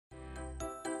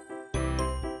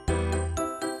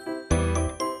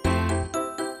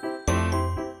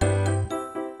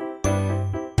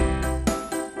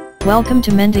Welcome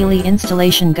to Mendeley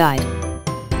Installation Guide.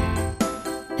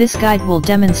 This guide will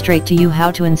demonstrate to you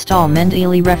how to install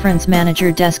Mendeley Reference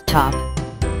Manager Desktop.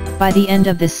 By the end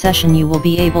of this session you will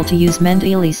be able to use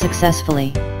Mendeley successfully.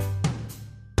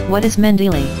 What is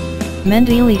Mendeley?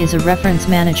 Mendeley is a reference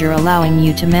manager allowing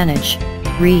you to manage,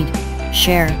 read,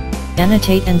 share,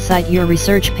 annotate and cite your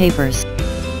research papers.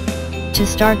 To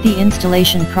start the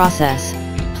installation process,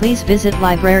 please visit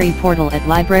Library portal at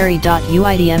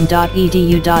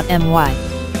library.uitm.edu.my.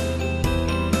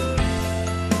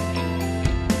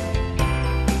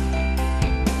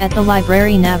 At the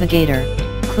Library Navigator,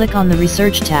 click on the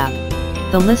Research tab.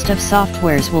 The list of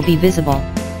softwares will be visible.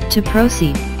 To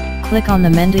proceed, click on the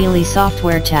Mendeley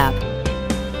Software tab.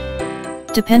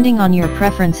 Depending on your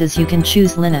preferences you can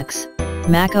choose Linux,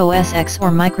 Mac OS X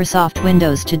or Microsoft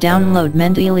Windows to download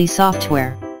Mendeley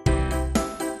software.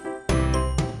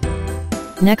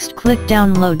 Next click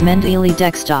Download Mendeley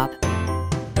Desktop.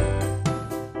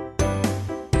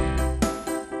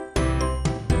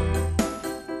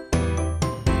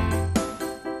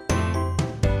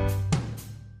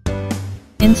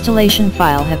 Installation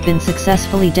file have been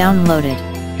successfully downloaded.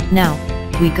 Now,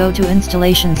 we go to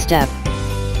installation step.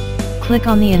 Click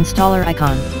on the installer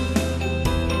icon.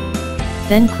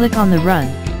 Then click on the Run.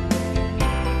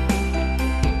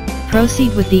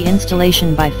 Proceed with the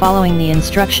installation by following the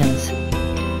instructions.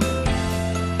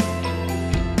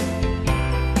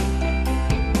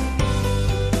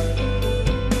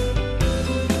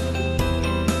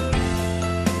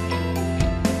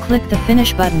 Click the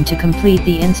Finish button to complete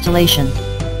the installation.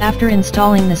 After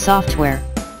installing the software,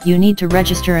 you need to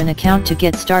register an account to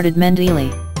get started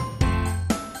Mendeley.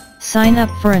 Sign up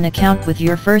for an account with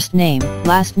your first name,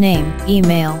 last name,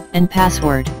 email, and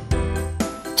password.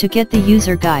 To get the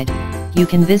user guide, you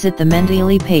can visit the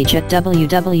Mendeley page at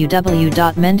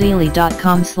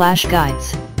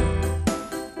www.mendeley.com/guides.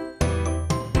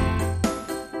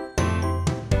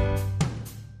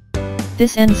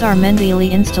 This ends our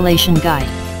Mendeley installation guide.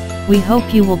 We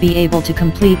hope you will be able to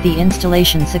complete the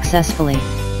installation successfully.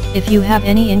 If you have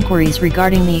any inquiries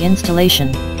regarding the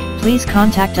installation, please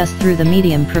contact us through the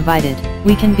medium provided.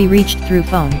 We can be reached through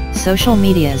phone, social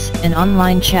medias, and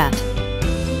online chat.